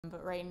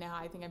But right now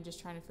I think I'm just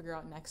trying to figure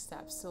out next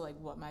steps to like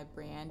what my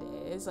brand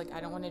is. Like I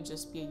don't want to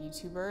just be a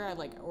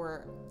YouTuber,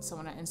 or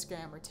someone on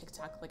Instagram or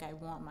TikTok. Like I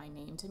want my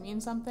name to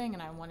mean something,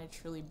 and I want to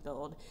truly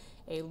build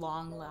a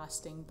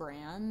long-lasting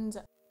brand.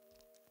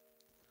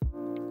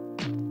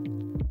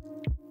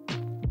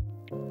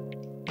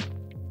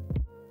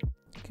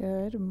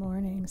 Good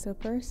morning. So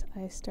first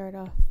I start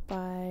off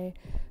by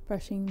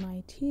brushing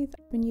my teeth.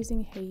 I've been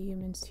using Hey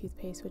Humans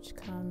toothpaste, which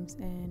comes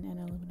in an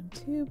aluminum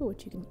tube,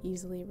 which you can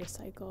easily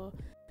recycle.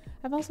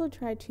 I've also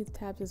tried tooth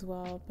tabs as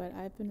well, but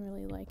I've been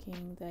really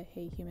liking the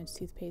Hey Humans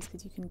toothpaste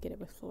because you can get it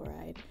with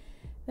fluoride.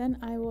 Then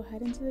I will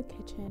head into the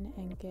kitchen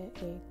and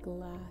get a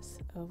glass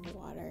of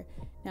water.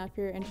 Now, if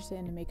you're interested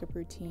in a makeup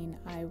routine,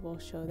 I will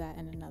show that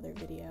in another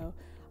video.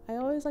 I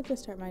always like to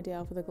start my day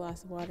off with a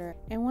glass of water,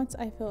 and once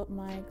I fill up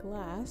my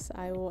glass,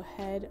 I will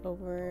head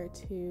over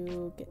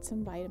to get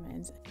some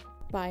vitamins.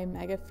 By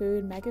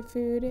Megafood.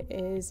 Megafood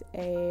is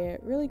a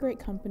really great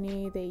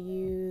company. They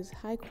use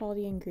high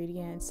quality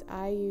ingredients.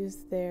 I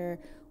use their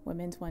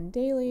Women's One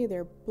Daily,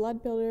 their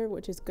blood builder,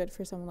 which is good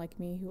for someone like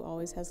me who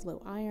always has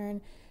low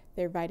iron,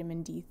 their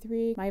vitamin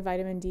D3. My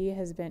vitamin D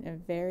has been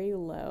very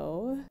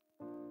low.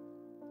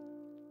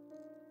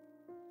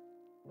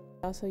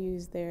 I also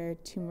use their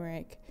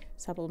turmeric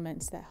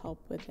supplements that help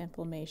with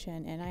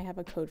inflammation, and I have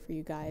a code for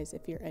you guys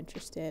if you're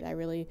interested. I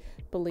really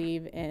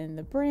believe in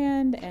the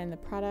brand and the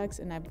products,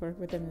 and I've worked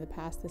with them in the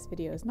past. This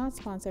video is not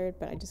sponsored,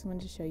 but I just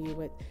wanted to show you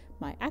what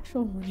my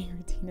actual morning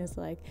routine is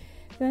like.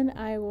 Then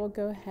I will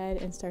go ahead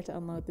and start to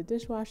unload the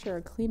dishwasher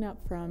or clean up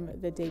from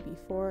the day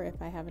before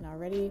if I haven't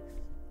already.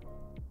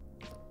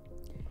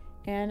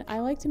 And I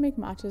like to make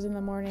matchas in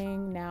the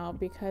morning. Now,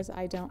 because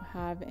I don't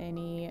have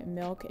any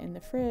milk in the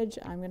fridge,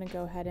 I'm gonna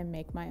go ahead and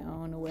make my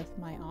own with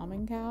my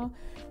Almond Cow.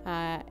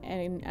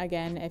 And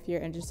again, if you're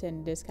interested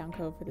in a discount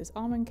code for this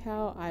Almond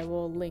Cow, I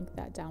will link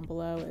that down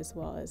below as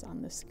well as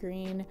on the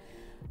screen.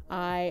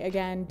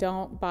 Again,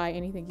 don't buy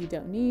anything you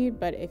don't need,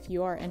 but if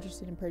you are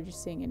interested in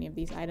purchasing any of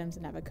these items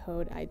and have a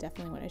code, I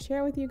definitely want to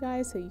share with you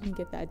guys so you can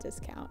get that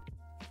discount.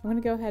 I'm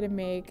gonna go ahead and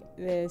make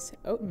this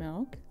oat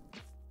milk.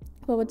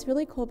 Well, what's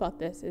really cool about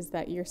this is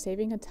that you're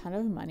saving a ton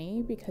of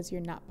money because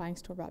you're not buying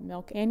store-bought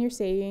milk, and you're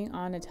saving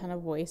on a ton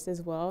of waste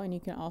as well. And you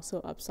can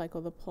also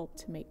upcycle the pulp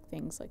to make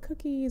things like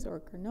cookies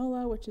or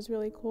granola, which is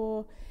really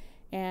cool.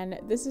 And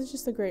this is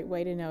just a great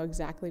way to know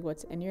exactly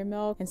what's in your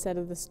milk instead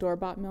of the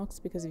store-bought milks,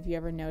 because if you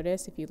ever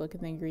notice, if you look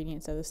at the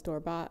ingredients of the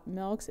store-bought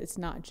milks, it's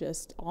not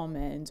just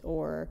almonds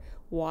or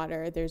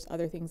water. There's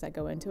other things that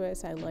go into it.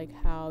 So I like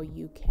how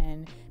you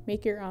can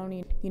make your own.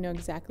 You know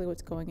exactly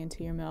what's going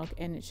into your milk,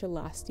 and it should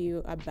last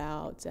you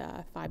about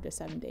 5 to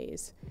 7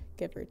 days,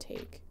 give or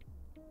take.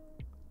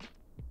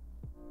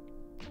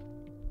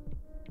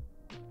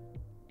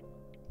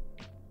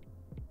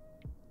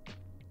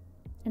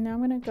 And now I'm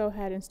going to go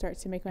ahead and start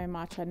to make my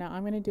matcha. Now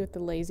I'm going to do it the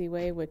lazy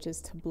way, which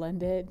is to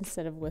blend it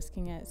instead of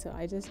whisking it. So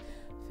I just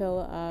fill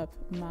up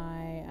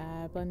my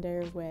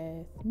blender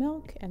with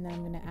milk, and then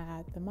I'm going to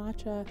add the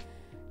matcha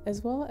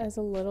as well as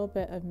a little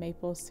bit of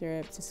maple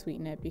syrup to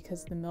sweeten it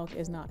because the milk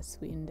is not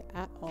sweetened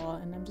at all.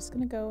 And I'm just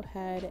going to go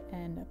ahead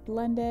and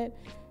blend it.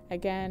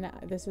 Again,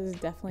 this is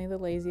definitely the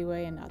lazy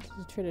way and not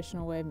the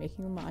traditional way of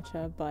making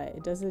matcha, but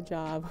it does the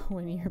job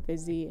when you're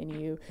busy and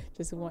you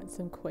just want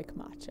some quick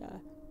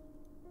matcha.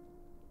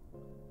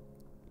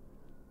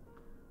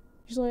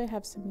 Usually I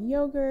have some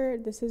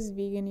yogurt. This is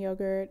vegan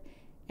yogurt,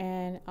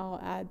 and I'll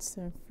add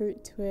some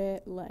fruit to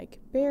it like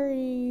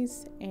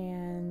berries,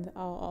 and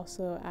I'll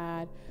also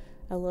add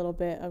a little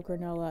bit of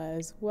granola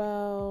as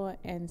well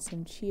and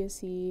some chia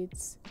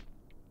seeds.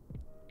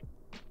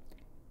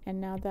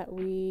 And now that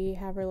we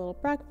have our little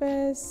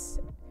breakfast,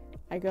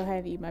 I go ahead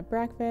and eat my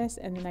breakfast,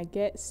 and then I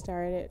get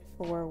started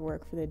for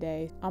work for the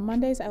day. On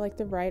Mondays, I like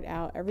to write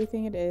out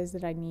everything it is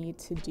that I need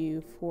to do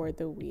for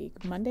the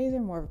week. Mondays are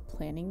more of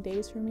planning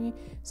days for me,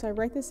 so I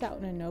write this out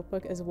in a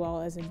notebook as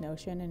well as in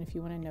Notion. And if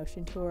you want a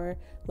Notion tour,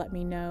 let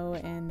me know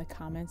in the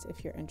comments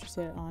if you're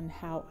interested on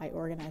how I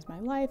organize my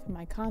life and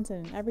my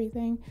content and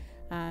everything.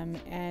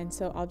 And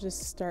so I'll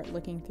just start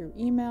looking through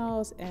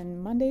emails, and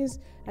Mondays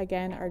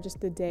again are just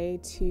the day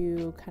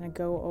to kind of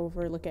go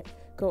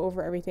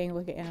over everything,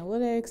 look at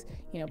analytics,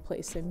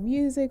 play some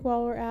music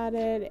while we're at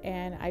it,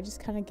 and I just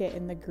kind of get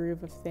in the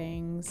groove of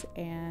things,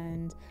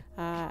 and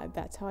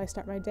that's how I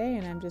start my day,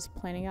 and I'm just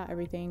planning out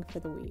everything for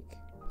the week.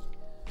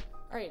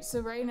 All right, so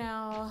right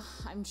now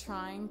I'm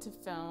trying to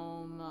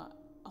film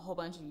a whole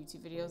bunch of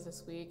YouTube videos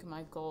this week.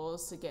 My goal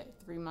is to get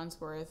 3 months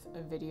worth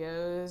of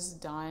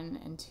videos done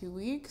in 2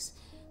 weeks.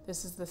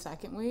 This is the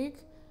second week.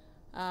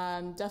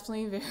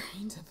 Definitely very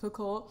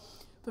difficult,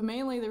 but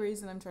mainly the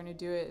reason I'm trying to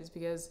do it is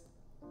because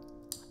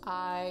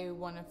I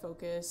want to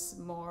focus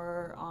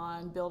more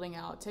on building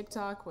out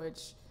TikTok,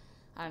 which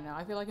I don't know,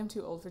 I feel like I'm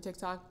too old for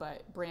TikTok,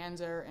 but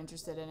brands are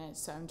interested in it,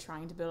 so I'm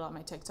trying to build out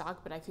my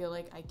TikTok, but I feel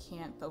like I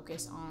can't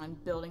focus on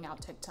building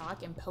out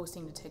TikTok and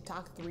posting to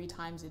TikTok 3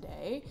 times a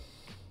day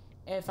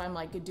if I'm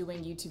like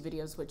doing YouTube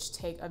videos, which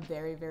take a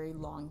very, very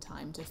long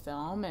time to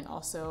film. And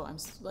also I'm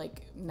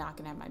like not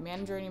gonna have my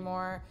manager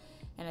anymore,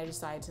 and I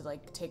decided to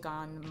like take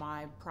on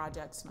my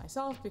projects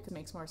myself because it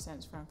makes more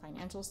sense from a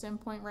financial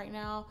standpoint right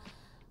now.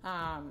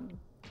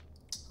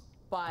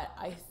 But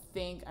I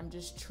think I'm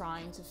just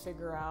trying to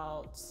figure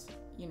out,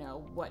 you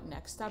know, what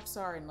next steps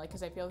are, and like,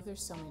 because I feel like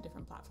there's so many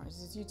different platforms.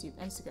 There's YouTube,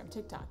 Instagram,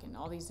 TikTok, and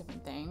all these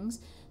different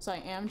things. So I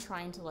am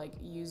trying to like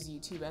use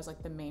YouTube as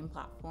like the main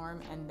platform,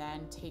 and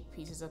then take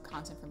pieces of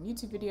content from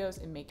YouTube videos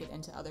and make it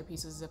into other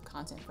pieces of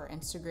content for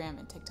Instagram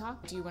and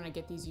TikTok. Do you want to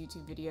get these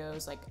YouTube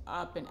videos like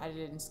up and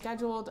edited and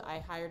scheduled? I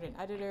hired an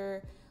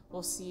editor.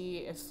 We'll see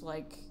if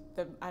like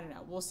I don't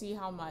know, we'll see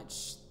how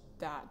much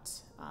that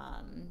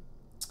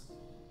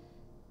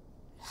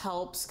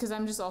helps, because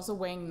I'm just also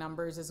weighing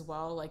numbers as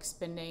well. Like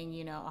spending,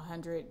 you know,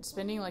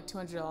 spending like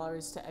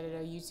 $200 to edit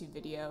a YouTube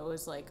video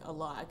is like a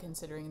lot,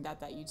 considering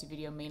that YouTube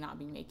video may not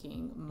be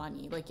making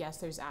money. Like, yes,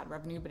 there's ad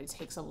revenue, but it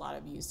takes a lot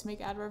of views to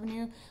make ad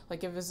revenue.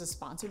 Like if it was a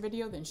sponsored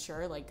video, then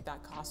sure, like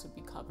that cost would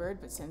be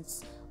covered. But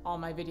since all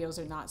my videos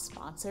are not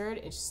sponsored,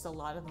 it's just a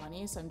lot of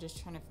money. So I'm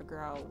just trying to figure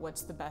out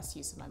what's the best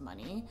use of my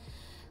money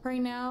right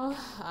now,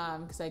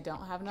 because I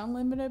don't have an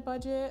unlimited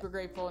budget. We're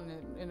grateful and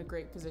in a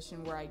great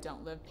position where I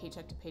don't live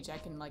paycheck to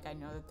paycheck, and like I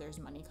know that there's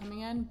money coming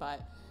in, but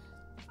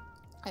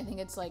I think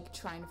it's like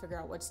trying to figure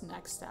out what's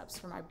next steps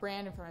for my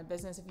brand and for my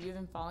business. If you've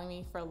been following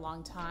me for a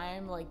long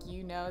time, like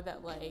you know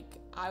that like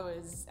I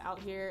was out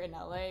here in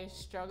LA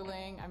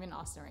struggling. I'm in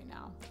Austin right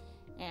now.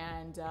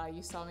 And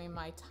you saw me in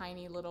my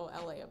tiny little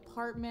LA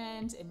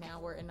apartment, and now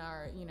we're in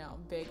our, you know,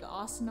 big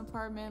Austin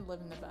apartment,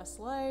 living the best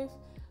life.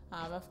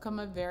 I've come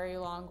a very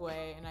long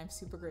way, and I'm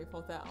super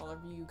grateful that all of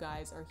you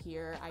guys are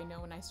here. I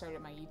know when I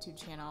started my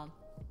YouTube channel,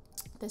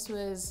 this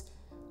was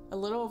a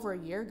little over a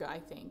year ago, I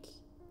think.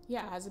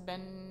 Yeah, has it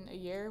been a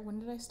year? When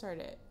did I start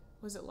it?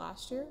 Was it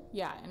last year?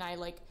 Yeah, and I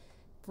like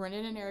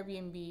rented an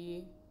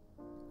Airbnb.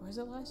 Was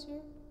it last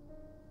year?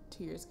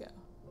 2 years ago.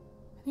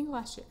 I think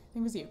last year. I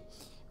think it was you.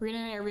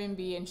 Rented an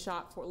Airbnb and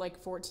shot for like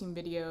 14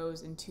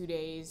 videos in 2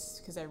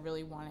 days because I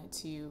really wanted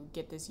to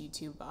get this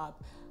YouTube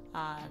up.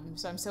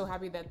 So I'm so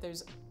happy that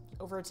there's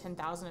over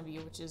 10,000 of you,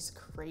 which is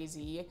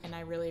crazy. And I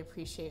really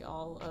appreciate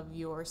all of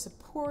your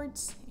support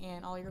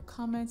and all your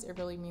comments. It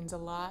really means a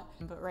lot.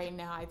 But right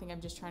now, I think I'm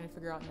just trying to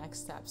figure out next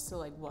steps to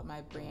like what my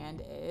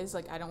brand is.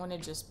 Like, I don't want to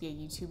just be a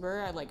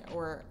YouTuber,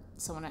 or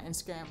someone on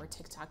Instagram or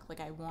TikTok.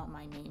 Like, I want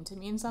my name to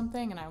mean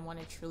something, and I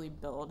want to truly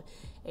build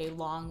a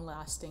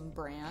long-lasting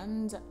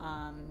brand.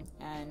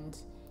 And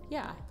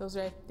yeah, those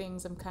are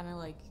things I'm kind of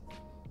like,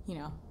 you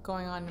know,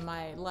 going on in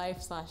my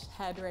life /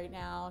 head right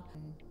now.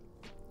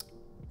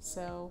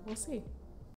 So we'll see.